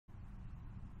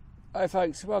Hi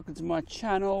folks, welcome to my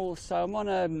channel. So I'm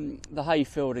on the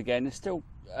hayfield again. There's still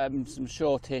some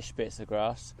shortish bits of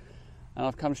grass, and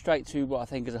I've come straight to what I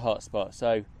think is a hot spot.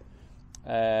 So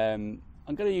I'm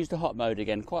going to use the hot mode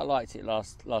again. Quite liked it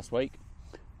last week.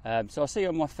 So I'll see you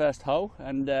on my first hole,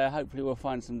 and hopefully we'll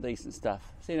find some decent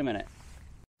stuff. See you in a minute.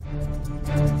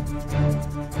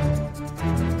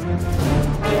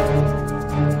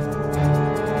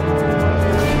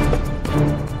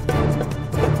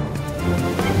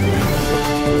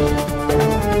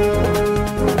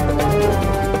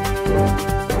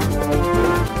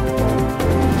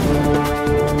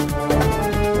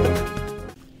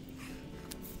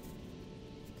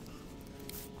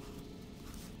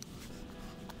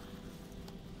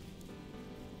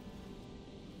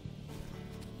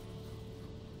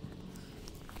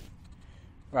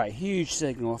 Right, huge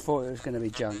signal. I thought it was going to be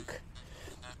junk.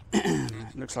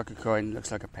 Looks like a coin,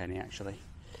 looks like a penny actually.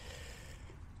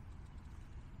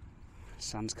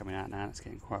 Sun's coming out now, it's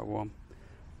getting quite warm.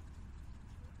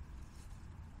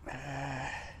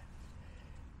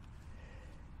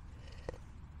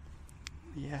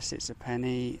 Yes, it's a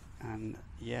penny, and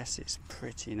yes, it's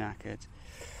pretty knackered.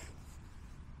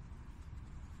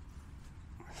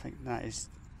 I think that is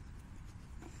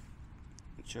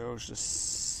George the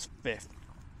 5th.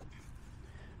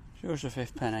 George the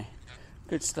 5th penny.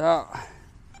 Good start.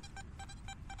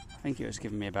 I think it was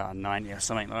giving me about a 90 or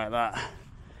something like that.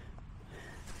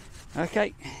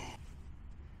 Okay,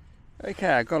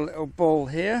 I got a little ball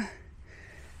here.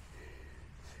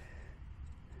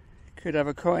 Could have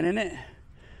a coin in it.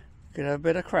 Could have a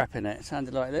bit of crap in it.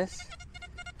 Sounded like this.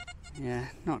 Yeah,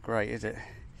 not great, is it?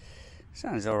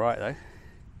 Sounds alright though.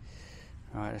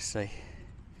 Right, let's see.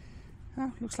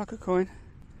 Oh, looks like a coin.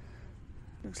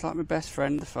 Looks like my best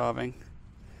friend, the farthing.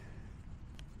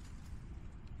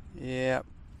 Yep,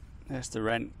 there's the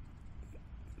rent.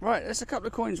 Right, there's a couple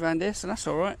of coins around here, so that's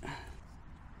alright.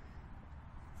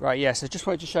 Right, yeah, so just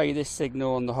wanted to show you this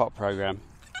signal on the hot program.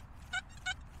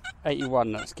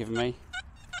 81 that's given me.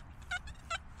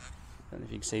 Don't know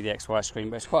if you can see the XY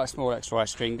screen, but it's quite a small XY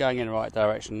screen going in the right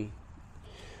direction.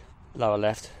 Lower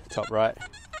left, top right.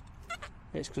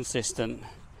 It's consistent.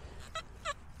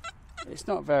 It's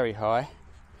not very high,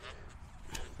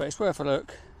 but it's worth a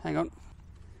look. Hang on.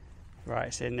 Right,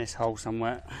 it's in this hole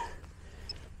somewhere.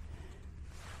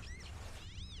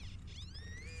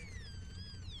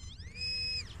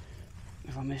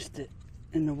 If I missed it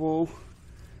in the wall.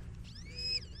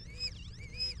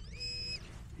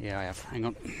 Yeah, I have. Hang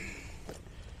on.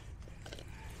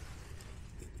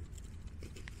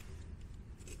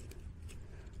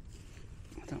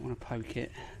 I don't want to poke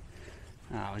it.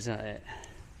 Oh, is that it?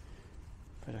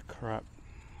 Bit of crap.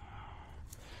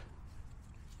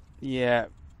 Yeah.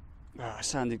 Oh, it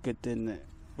sounded good, didn't it?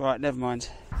 Right, never mind.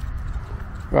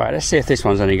 Right, let's see if this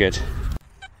one's any good.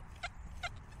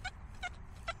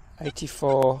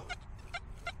 84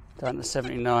 down to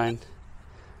 79.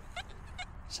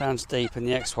 Sounds deep, and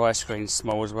the XY screen's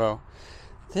small as well.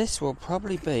 This will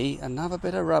probably be another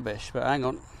bit of rubbish, but hang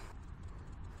on.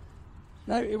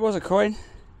 No, it was a coin.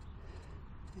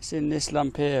 It's in this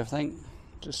lump here, I think.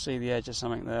 Just see the edge of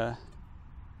something there.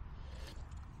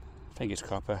 I think it's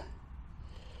copper.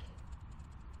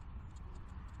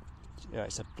 Yeah,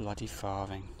 it's a bloody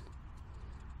farthing.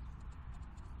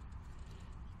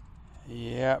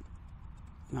 Yep,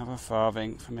 another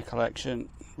farthing from my collection.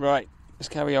 Right, let's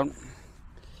carry on.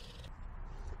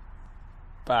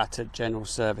 Battered general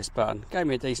service button. Gave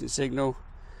me a decent signal.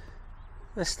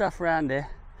 There's stuff around here.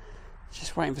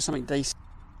 Just waiting for something decent.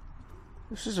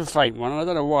 This is a faint one, and I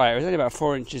don't know why. It was only about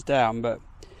 4 inches down, but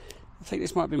I think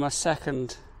this might be my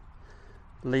second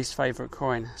least favourite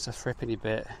coin. It's a threepenny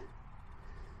bit.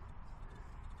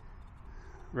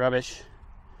 Rubbish.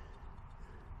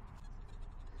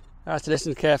 I have to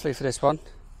listen carefully for this one.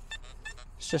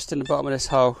 It's just in the bottom of this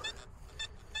hole.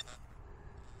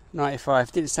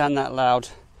 95. Didn't sound that loud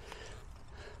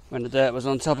when the dirt was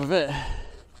on top of it.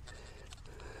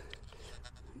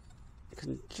 You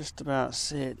can just about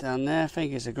see it down there. I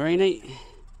think it's a greenie.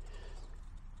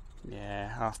 Yeah,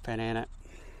 half penny in it.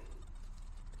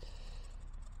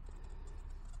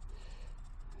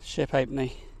 Ship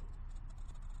halfpenny.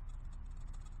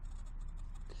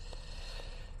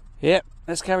 Yep,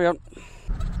 let's carry on.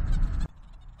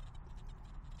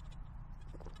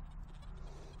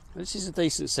 This is a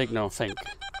decent signal, I think.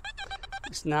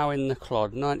 It's now in the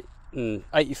clod.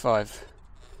 85.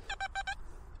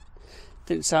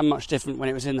 Didn't sound much different when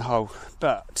it was in the hole,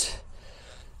 but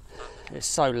it's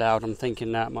so loud I'm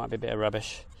thinking that might be a bit of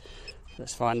rubbish.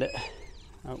 Let's find it.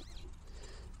 Oh,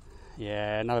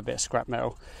 yeah, another bit of scrap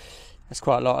metal. There's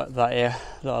quite a lot of that here,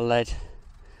 a lot of lead.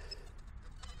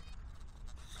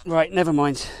 Right, never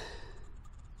mind.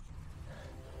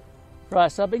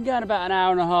 Right, so I've been going about an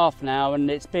hour and a half now, and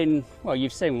it's been, well,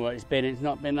 you've seen what it's been. It's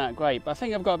not been that great, but I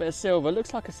think I've got a bit of silver.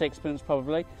 Looks like a sixpence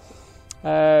probably.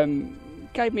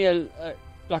 Gave me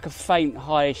like a faint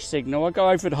highish signal. I'll go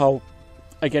over the hole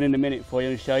again in a minute for you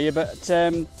and show you, but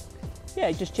yeah,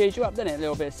 it just cheers you up, doesn't it? A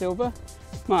little bit of silver.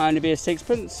 Might only be a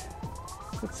sixpence,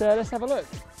 but let's have a look.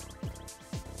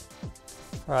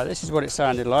 Right, this is what it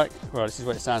sounded like. Well, this is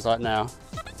what it sounds like now.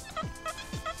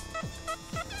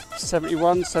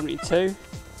 71, 72.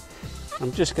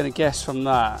 I'm just going to guess from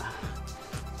that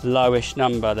lowish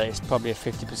number that it's probably a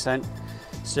 50%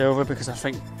 silver, because I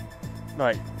think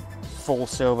like full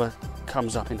silver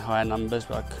comes up in higher numbers,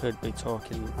 but I could be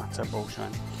talking utter bullshit.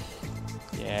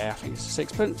 Yeah, I think it's a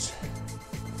sixpence.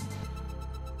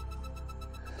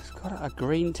 It's got a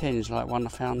green tinge like one I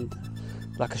found,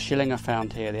 like a shilling I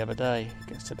found here the other day. It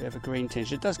gets a bit of a green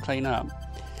tinge. It does clean up.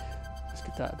 Let's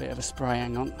give that a bit of a spray,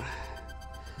 hang on.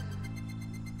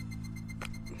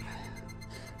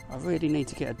 I really need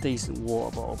to get a decent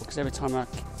water bottle, because every time I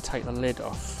take the lid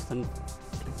off, then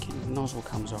the nozzle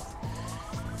comes off.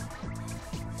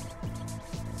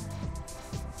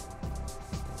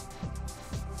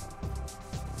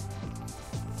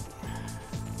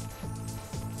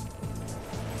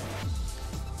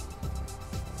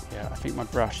 Yeah, I think my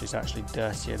brush is actually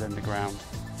dirtier than the ground.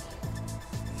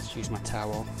 Let's use my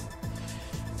towel.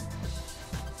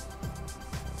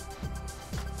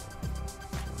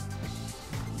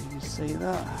 See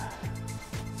that?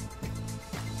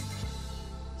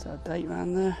 Is that a date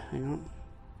around there? Hang on.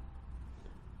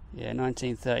 Yeah,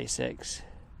 1936.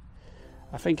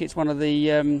 I think it's one of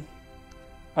the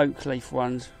oak leaf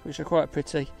ones, which are quite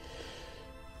pretty.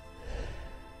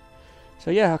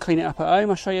 So yeah, I'll clean it up at home.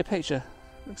 I'll show you a picture.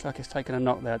 Looks like it's taken a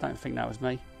knock there. I don't think that was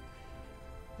me.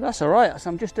 But that's alright.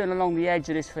 So I'm just doing along the edge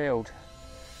of this field.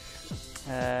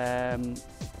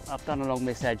 I've done along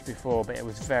this edge before, but it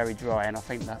was very dry, and I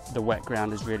think that the wet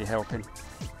ground is really helping.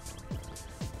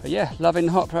 But yeah, loving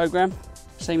the hot program.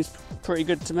 Seems pretty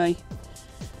good to me.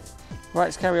 Right,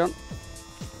 let's carry on.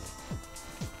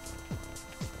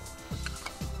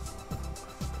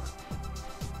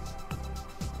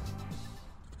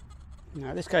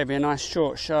 Now this gave me a nice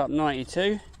short sharp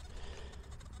 92.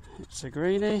 It's a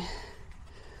greenie.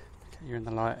 Get you in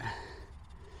the light.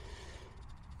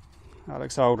 That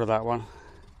looks older, that one.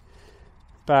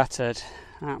 Battered,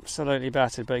 absolutely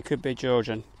battered, but it could be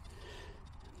Georgian.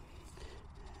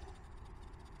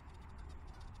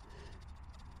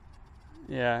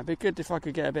 Yeah, it'd be good if I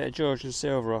could get a bit of Georgian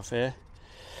silver off here.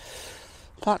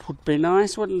 That would be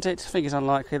nice, wouldn't it? I think it's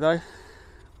unlikely though.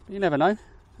 You never know.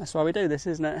 That's why we do this,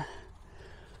 isn't it?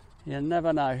 You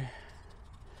never know.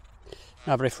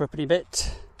 Another threepenny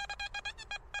bit.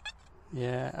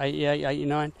 Yeah, 88,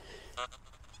 89.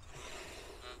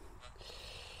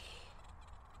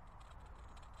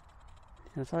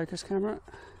 Gonna focus, camera?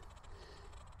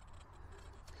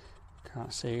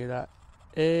 Can't see who that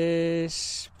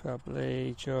is.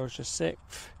 Probably George VI.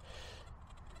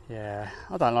 Yeah,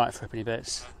 I don't like threepenny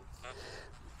bits.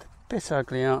 A bit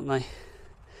ugly, aren't they?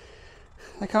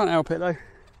 They can't help it though.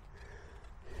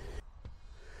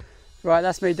 Right,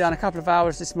 that's me done a couple of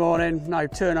hours this morning. No,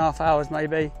 2.5 hours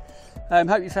maybe.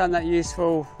 Hope you found that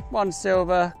useful. One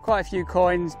silver, quite a few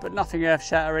coins, but nothing earth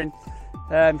shattering.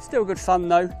 Still good fun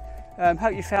though.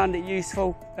 Hope you found it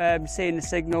useful, seeing the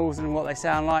signals and what they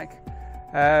sound like.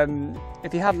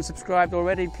 If you haven't subscribed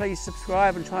already, please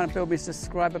subscribe and try and build my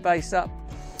subscriber base up.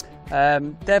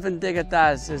 Devon Digger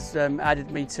Daz has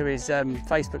added me to his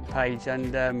Facebook page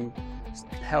and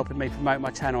helping me promote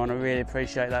my channel, and I really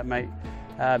appreciate that, mate.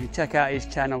 Check out his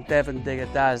channel, Devon Digger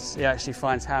Daz. He actually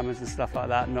finds hammers and stuff like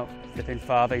that, not flipping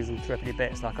farthings and threepenny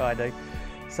bits like I do.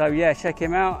 So yeah, check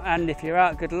him out, and if you're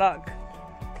out, good luck.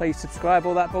 Please subscribe,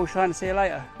 all that bullshit, and see you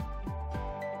later.